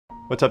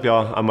What's up,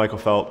 y'all? I'm Michael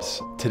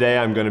Phelps. Today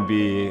I'm going to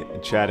be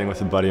chatting with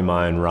a buddy of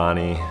mine,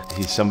 Ronny.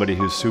 He's somebody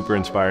who's super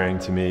inspiring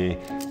to me.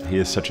 He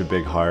has such a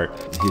big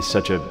heart. He's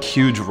such a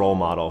huge role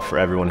model for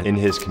everyone in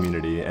his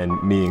community,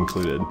 and me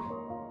included.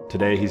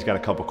 Today he's got a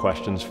couple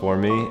questions for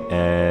me,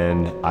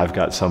 and I've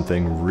got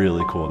something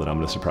really cool that I'm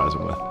going to surprise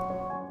him with.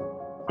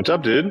 What's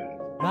up, dude?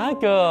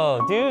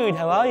 Michael, dude,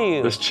 how are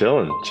you? Just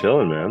chilling,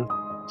 man.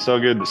 So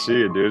good to see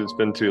you, dude. It's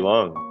been too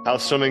long.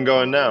 How's swimming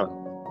going now?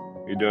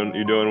 You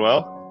doing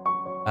well?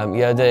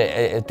 Yeah,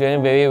 it's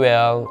doing very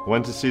well.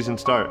 When's the season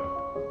start?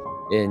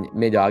 In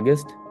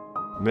mid-August.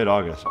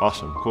 Mid-August.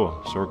 Awesome. Cool.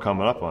 So we're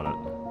coming up on it.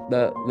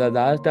 The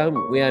last time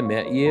when I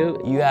met you,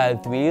 You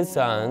had 3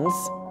 sons,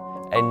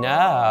 and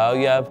now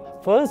you have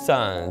 4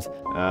 sons.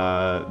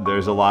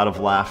 There's a lot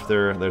of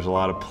laughter. There's a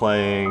lot of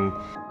playing.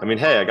 I mean,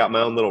 hey, I got my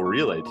own little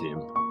relay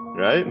team,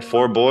 right?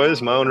 4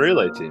 boys, my own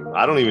relay team.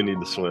 I don't even need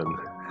to swim.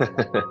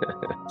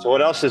 So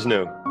what else is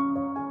new?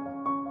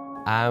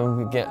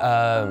 I'm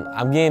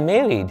getting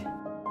married.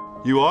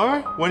 You are?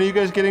 When are you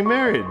guys getting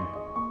married?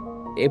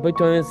 April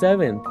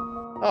 27th.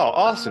 Oh,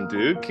 awesome,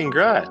 dude.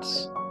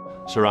 Congrats.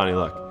 So Ronny,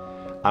 look,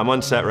 I'm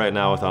on set right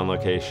now with On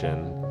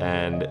Location,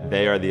 and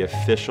they are the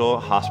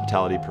official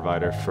hospitality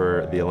provider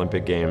for the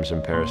Olympic Games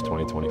in Paris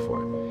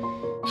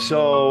 2024.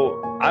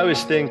 So I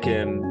was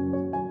thinking,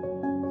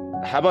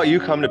 how about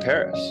you come to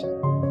Paris?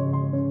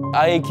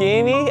 Are you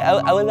kidding me?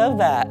 I would love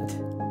that.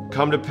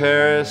 Come to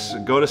Paris,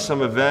 go to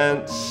some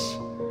events,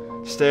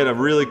 stay at a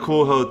really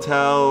cool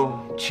hotel,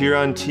 cheer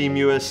on Team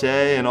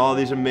USA and all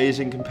these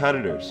amazing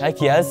competitors. Heck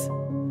yes.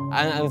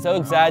 I'm so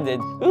excited.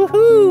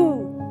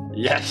 Woohoo!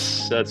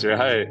 Yes, that's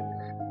right.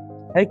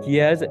 Heck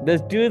yes,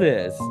 let's do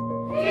this.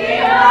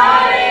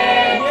 Yeah!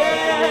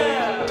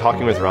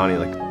 Talking with Ronny,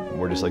 like,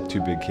 we're just like 2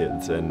 big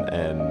kids, and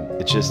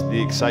it's just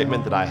the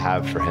excitement that I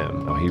have for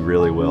him. He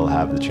really will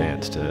have the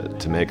chance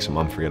to make some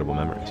unforgettable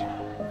memories.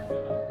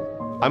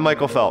 I'm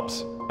Michael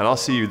Phelps, and I'll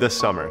see you this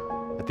summer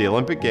at the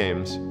Olympic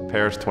Games,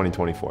 Paris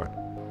 2024.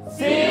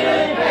 See you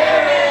in